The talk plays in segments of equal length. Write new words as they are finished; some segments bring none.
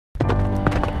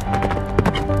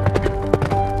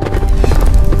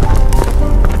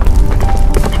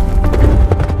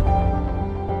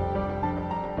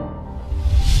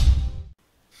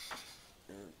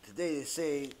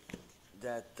say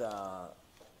that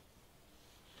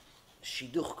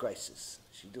shidduch crisis.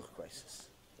 Shidduch crisis.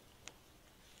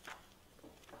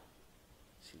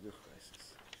 Shidduch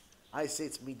crisis. I say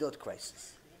it's midot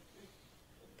crisis.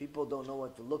 People don't know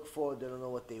what to look for. They don't know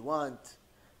what they want.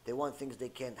 They want things they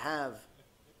can't have.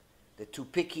 They're too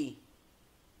picky.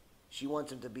 She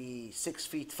wants him to be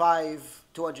 6'5",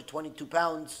 222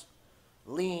 pounds,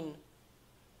 lean,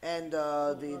 and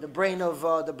the brain of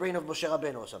Moshe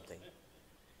Rabbeinu or something.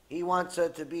 He wants her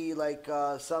to be like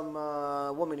some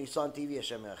woman he saw on TV.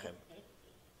 Hashem Erachem.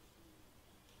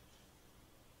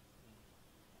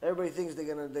 Everybody thinks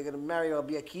they're gonna marry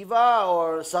Rabbi Akiva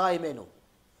or Sarai Menu.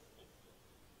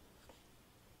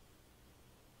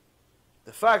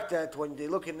 The fact that when they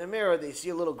look in the mirror they see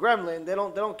a little gremlin, they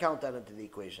don't count that into the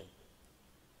equation.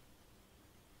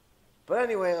 But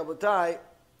anyway, Rabotai,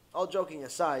 all joking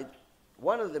aside,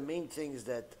 one of the main things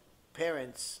that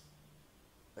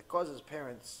causes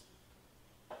parents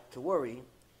to worry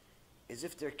is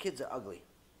if their kids are ugly.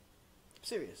 I'm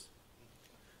serious.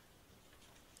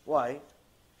 Why?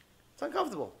 It's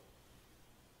uncomfortable.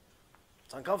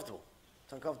 It's uncomfortable.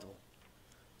 It's uncomfortable.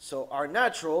 So our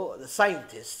natural, the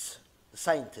scientists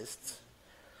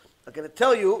are going to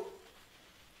tell you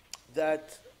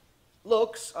that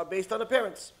looks are based on the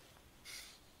parents.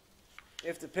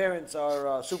 If the parents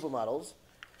are supermodels,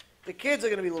 the kids are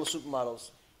going to be little supermodels.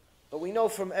 But we know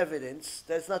from evidence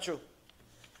that it's not true.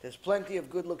 There's plenty of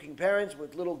good-looking parents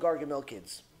with little Gargamel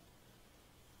kids.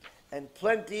 And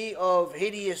plenty of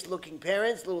hideous-looking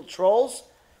parents, little trolls,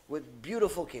 with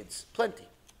beautiful kids. Plenty.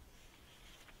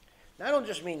 Now, I don't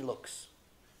just mean looks.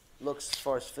 Looks as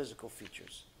far as physical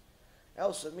features. I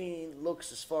also mean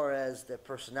looks as far as their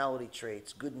personality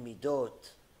traits, good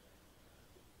midot.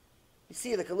 You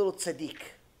see, like a little tzaddik.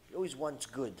 He always wants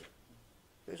good.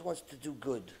 He always wants to do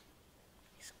good.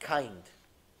 He's kind.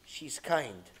 She's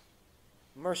kind.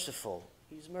 Merciful.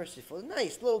 He's merciful.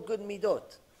 Nice, little good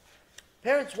midot.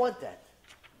 Parents want that.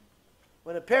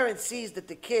 When a parent sees that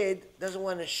the kid doesn't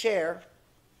want to share,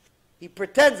 he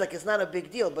pretends like it's not a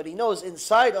big deal, but he knows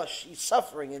inside, he's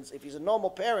suffering. If he's a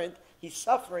normal parent, he's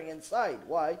suffering inside.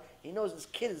 Why? He knows this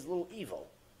kid is a little evil.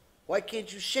 Why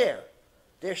can't you share?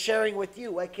 They're sharing with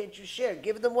you. Why can't you share?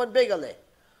 Give them one begale.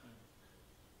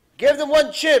 Give them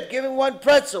one chip. Give them one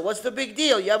pretzel. What's the big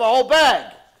deal? You have a whole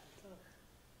bag.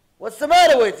 What's the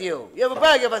matter with you? You have a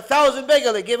bag. You have 1,000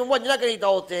 begale. Give him one. You're not going to eat the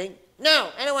whole thing.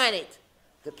 No, I don't want it.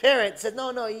 The parent said,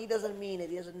 no, he doesn't mean it.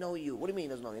 He doesn't know you. What do you mean he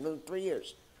doesn't know you? He knows him 3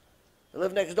 years. They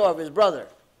live next door of his brother.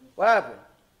 What happened?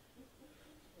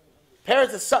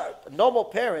 Normal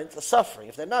parents are suffering.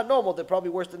 If they're not normal, they're probably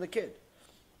worse than the kid.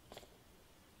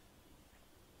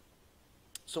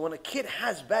 So when a kid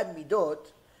has bad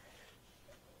midot,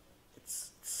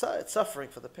 it's suffering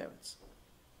for the parents.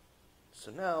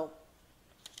 So now,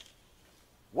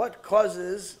 what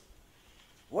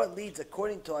leads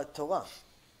according to our Torah?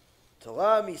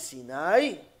 Torah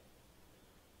misinai,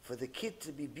 for the kid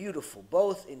to be beautiful,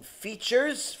 both in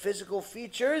features, physical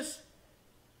features,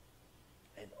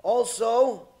 and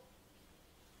also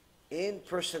in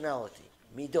personality,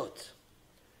 midot.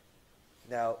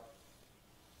 Now,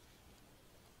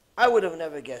 I would have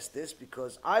never guessed this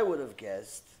because I would have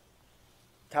guessed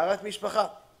Taharat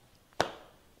Mishpacha.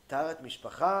 Taharat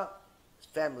Mishpacha,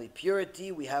 family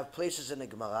purity. We have places in the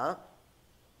Gemara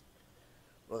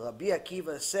where Rabbi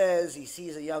Akiva says he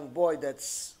sees a young boy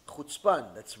that's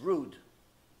chutzpan, that's rude.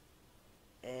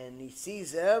 And he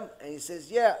sees him and he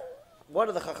says, yeah, one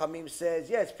of the Chachamim says,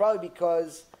 yeah, it's probably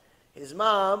because his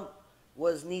mom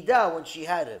was nida when she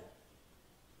had him.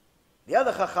 The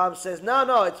other Chacham says,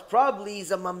 no, it's probably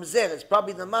he's a mamzer. It's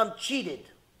probably the mom cheated.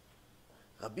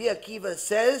 Rabbi Akiva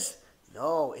says,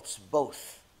 no, it's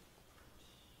both.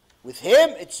 With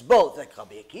him, it's both. Like,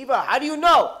 Rabbi Akiva, how do you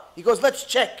know? He goes, let's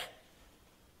check.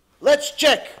 Let's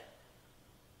check.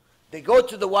 They go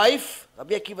to the wife.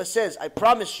 Rabbi Akiva says, I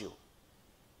promise you,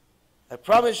 you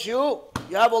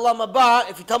have Olam HaBa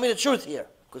if you tell me the truth here.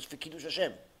 Because for Kiddush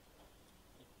Hashem.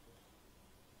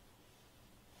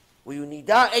 Will you need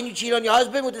that and you cheat on your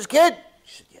husband with his kid?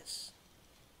 She said, yes.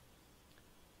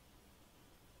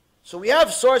 So we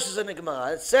have sources in the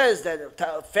Gemara that says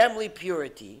that family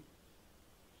purity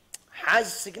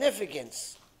has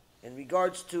significance in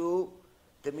regards to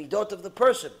the midot of the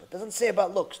person. But it doesn't say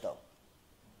about looks, though.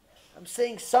 I'm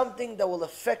saying something that will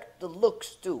affect the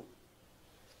looks, too.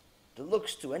 The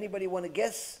looks, too. Anybody want to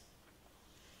guess?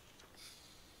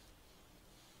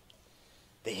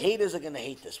 The haters are going to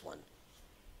hate this one.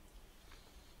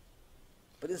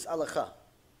 But it's halakha.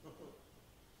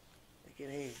 They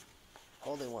can hate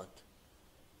all they want.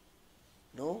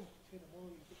 No?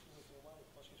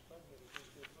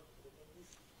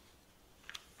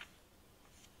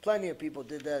 Plenty of people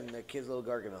did that in their kids' little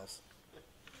gargamels.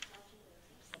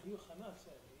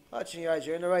 Watching your eyes,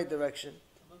 you're in the right direction.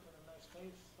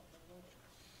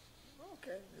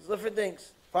 Okay, there's different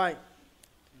things. Fine.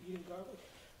 Eating garlic?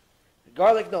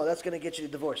 Garlic, no, that's going to get you a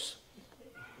divorce.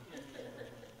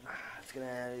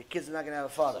 Your kids are not going to have a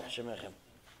father. Shemechem.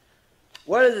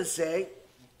 What does it say?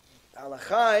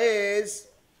 Halacha is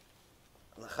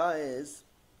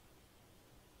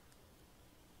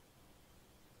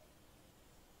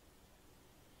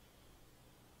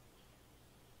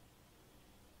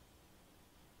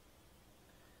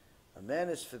a man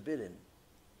is forbidden.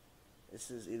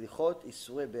 This is Ilichot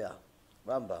Isure Be'ah,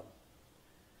 Rambam.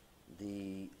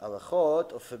 The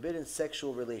halachot of forbidden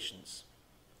sexual relations.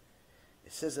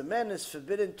 It says a man is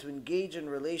forbidden to engage in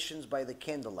relations by the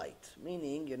candlelight,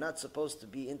 meaning you're not supposed to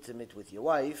be intimate with your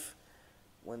wife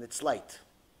when it's light.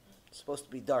 It's supposed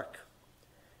to be dark.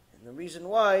 And the reason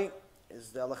why is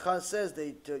the halakha says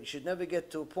that you should never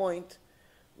get to a point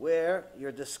where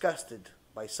you're disgusted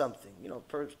by something. You know,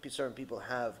 certain people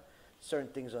have certain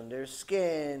things on their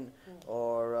skin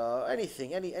or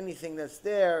anything that's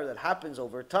there that happens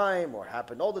over time or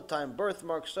happened all the time,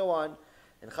 birthmarks, so on.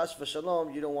 And chas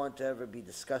v'shalom, you don't want to ever be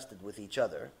disgusted with each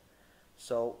other.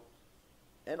 So,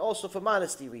 and also for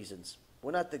modesty reasons.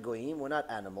 We're not the goyim, we're not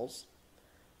animals.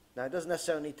 Now, it doesn't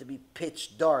necessarily need to be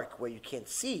pitch dark where you can't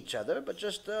see each other, but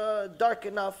just dark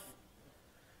enough.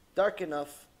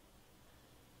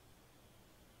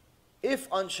 If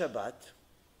on Shabbat,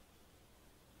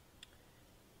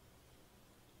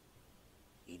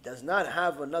 he does not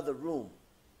have another room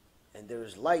and there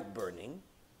is light burning,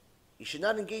 you should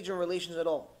not engage in relations at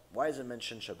all. Why is it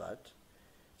mentioned Shabbat?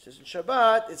 It says in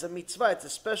Shabbat, it's a mitzvah, it's a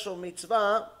special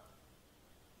mitzvah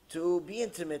to be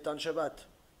intimate on Shabbat.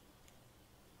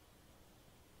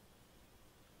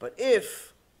 But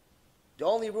if the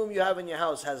only room you have in your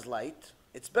house has light,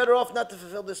 it's better off not to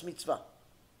fulfill this mitzvah.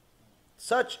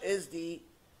 Such is the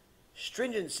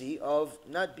stringency of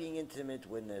not being intimate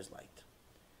when there's light.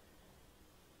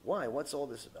 Why? What's all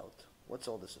this about?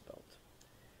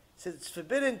 It says it's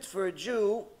forbidden for a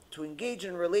Jew to engage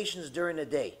in relations during the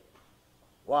day.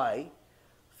 Why?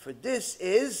 For this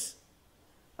is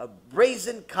a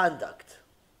brazen conduct.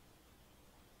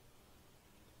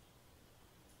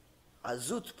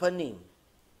 Azut panim.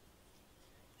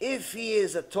 If he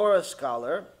is a Torah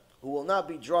scholar who will not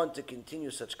be drawn to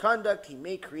continue such conduct, he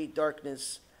may create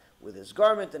darkness with his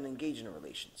garment and engage in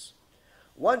relations.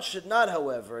 One should not,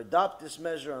 however, adopt this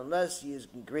measure unless he is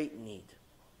in great need.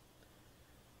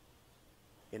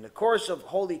 In the course of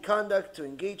holy conduct, to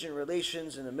engage in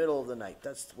relations in the middle of the night.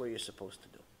 That's where you're supposed to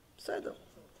do. Sedom.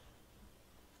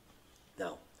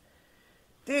 Now,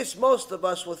 this, most of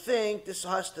us will think this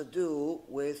has to do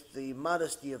with the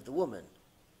modesty of the woman.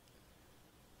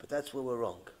 But that's where we're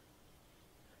wrong.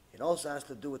 It also has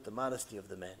to do with the modesty of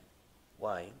the man.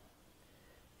 Why?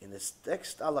 In this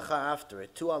next halacha after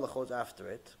it, two halachot after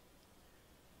it,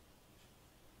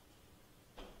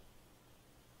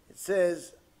 it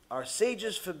says, our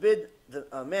sages forbid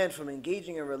a man from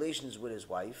engaging in relations with his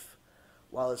wife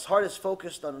while his heart is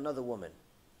focused on another woman.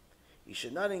 He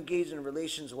should not engage in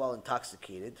relations while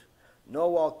intoxicated,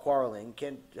 nor while quarreling.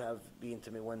 Can't be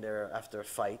intimate when they're after a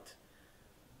fight,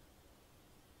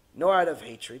 nor out of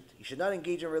hatred. He should not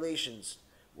engage in relations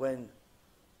when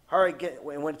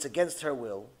it's against her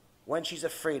will, when she's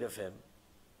afraid of him,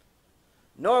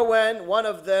 nor when one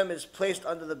of them is placed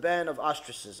under the ban of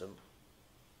ostracism.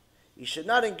 He should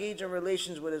not engage in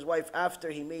relations with his wife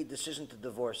after he made decision to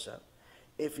divorce her.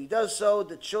 If he does so,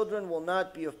 the children will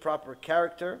not be of proper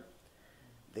character.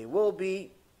 They will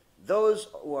be those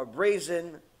who are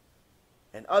brazen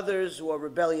and others who are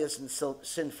rebellious and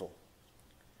sinful.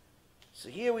 So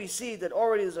here we see that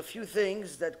already there's a few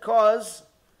things that cause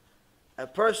a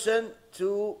person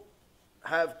to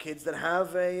have kids that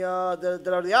have that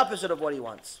are the opposite of what he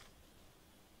wants.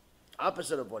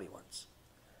 Opposite of what he wants.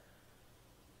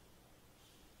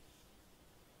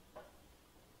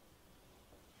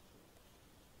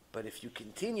 But if you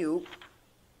continue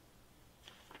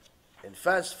and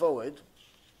fast forward,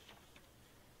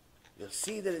 you'll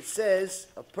see that it says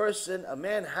a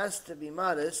man has to be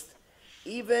modest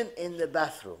even in the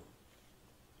bathroom.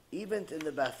 Even in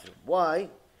the bathroom. Why?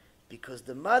 Because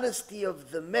the modesty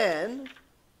of the man,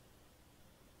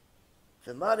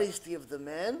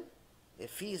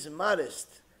 if he's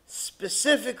modest,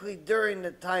 specifically during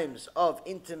the times of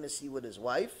intimacy with his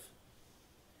wife,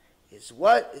 is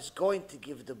what is going to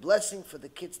give the blessing for the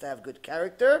kids to have good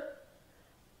character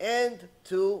and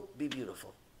to be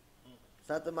beautiful. It's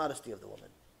not the modesty of the woman.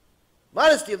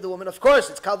 Modesty of the woman, of course,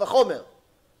 it's kal v'chomer.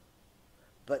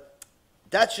 But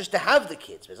That's just to have the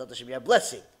kids. Bezrat Hashem, you have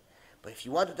blessing. But if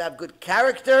you want them to have good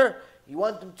character, you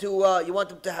want them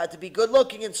to be good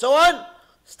looking and so on,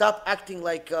 stop acting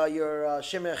like you're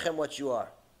Shem Echem what you are.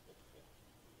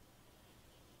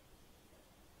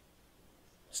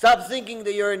 Stop thinking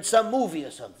that you're in some movie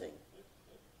or something.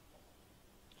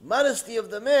 Modesty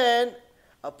of the man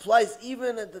applies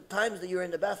even at the times that you're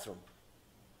in the bathroom.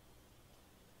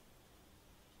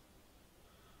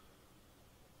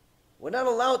 We're not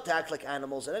allowed to act like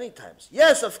animals at any times.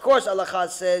 Yes, of course, Allah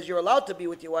says you're allowed to be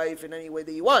with your wife in any way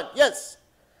that you want. Yes.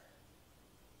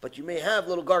 But you may have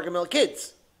little Gargamel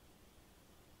kids.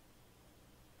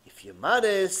 If you're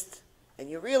modest and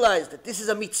you realize that this is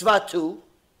a mitzvah too,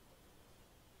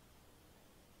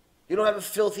 you don't have a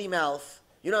filthy mouth,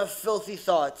 you don't have filthy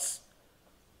thoughts,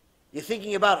 you're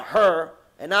thinking about her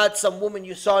and not some woman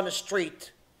you saw in the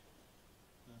street.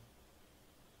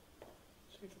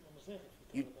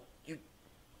 You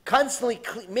constantly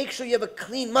make sure you have a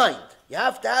clean mind. You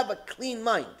have to have a clean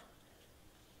mind.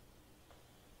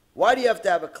 Why do you have to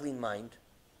have a clean mind?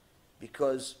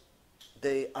 Because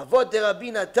the Avot de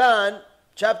Rabbi Natan,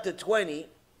 chapter 20,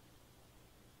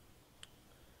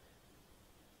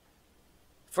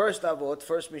 first Avot,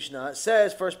 first Mishnah,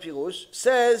 first Pirush,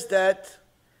 says that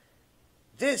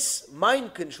this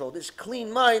mind control, this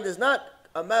clean mind, is not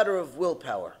a matter of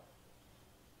willpower.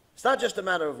 It's not just a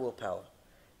matter of willpower.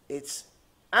 It's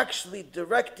actually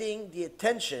directing the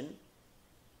attention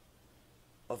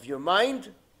of your mind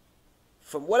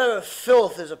from whatever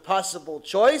filth is a possible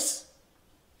choice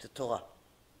to Torah.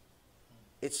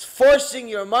 It's forcing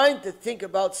your mind to think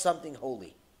about something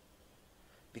holy.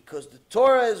 Because the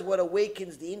Torah is what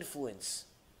awakens the influence,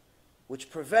 which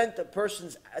prevent a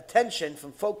person's attention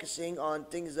from focusing on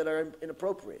things that are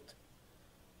inappropriate.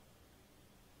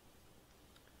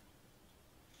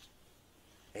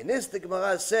 In this, the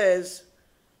Gemara says,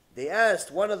 they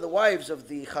asked one of the wives of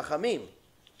the Chachamim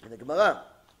in the Gemara,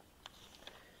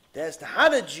 they asked, how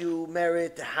did you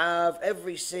merit to have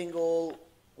every single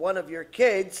one of your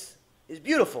kids is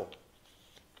beautiful?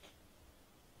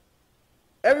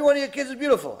 Every one of your kids is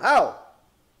beautiful. How?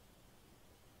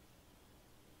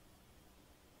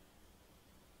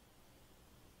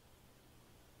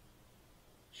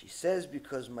 She says,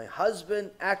 because my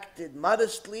husband acted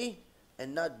modestly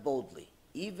and not boldly,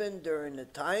 even during the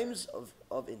times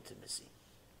of intimacy.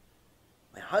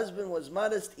 My husband was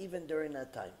modest even during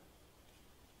that time.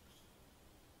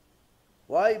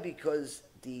 Why? Because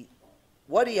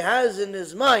what he has in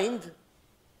his mind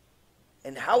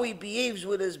and how he behaves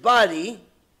with his body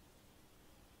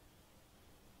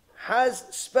has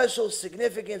special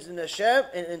significance in Hashem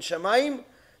and in Shemaim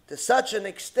to such an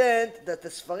extent that the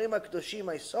Sfarim HaKadoshim,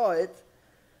 I saw it,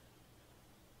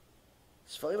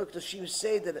 Sfarim HaKadoshim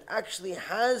say that it actually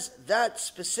has that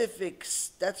specific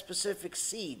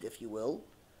seed, if you will.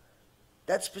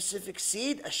 That specific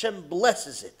seed, Hashem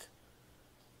blesses it.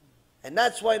 And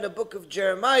that's why in the book of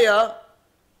Jeremiah,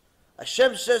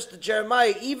 Hashem says to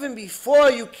Jeremiah, even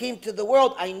before you came to the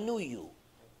world, I knew you.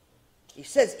 He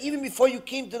says, even before you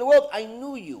came to the world, I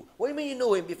knew you. What do you mean you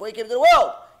knew him before he came to the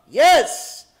world?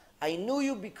 Yes, I knew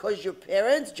you because your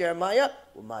parents, Jeremiah,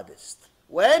 were modest.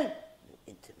 When?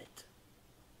 Intimate.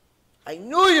 I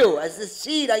knew you. As the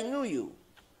seed, I knew you.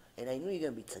 And I knew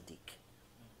you're going to be tzaddik.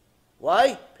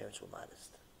 Why? Parents were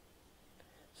modest.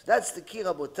 So that's the key,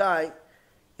 Rabotai,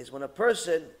 is when a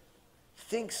person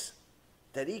thinks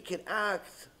that he can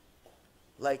act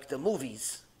like the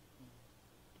movies.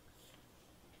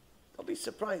 Don't be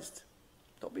surprised.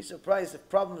 Don't be surprised if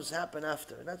problems happen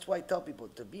after. And that's why I tell people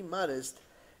to be modest.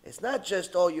 It's not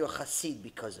just, oh, you're chassid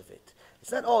because of it.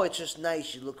 It's not, oh, it's just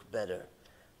nice, you look better.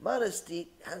 Modesty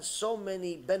has so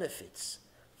many benefits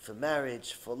for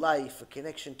marriage, for life, for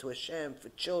connection to Hashem, for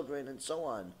children, and so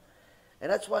on.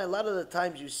 And that's why a lot of the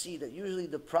times you see that usually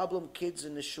the problem kids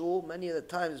in the shul, many of the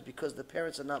times, is because the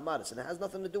parents are not modest. And it has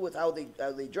nothing to do with how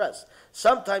they dress.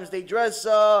 Sometimes they dress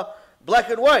black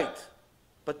and white,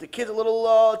 but the kids are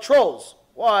little trolls.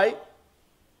 Why?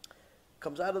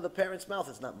 Comes out of the parent's mouth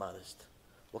is not modest.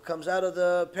 What comes out of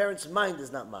the parent's mind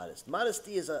is not modest.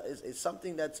 Modesty is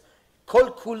something that's kol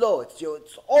kulo.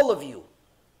 It's all of you.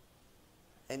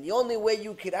 And the only way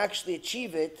you could actually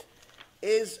achieve it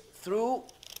is through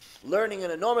learning an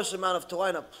enormous amount of Torah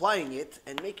and applying it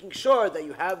and making sure that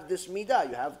you have this midah,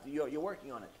 you're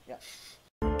working on it. Yeah.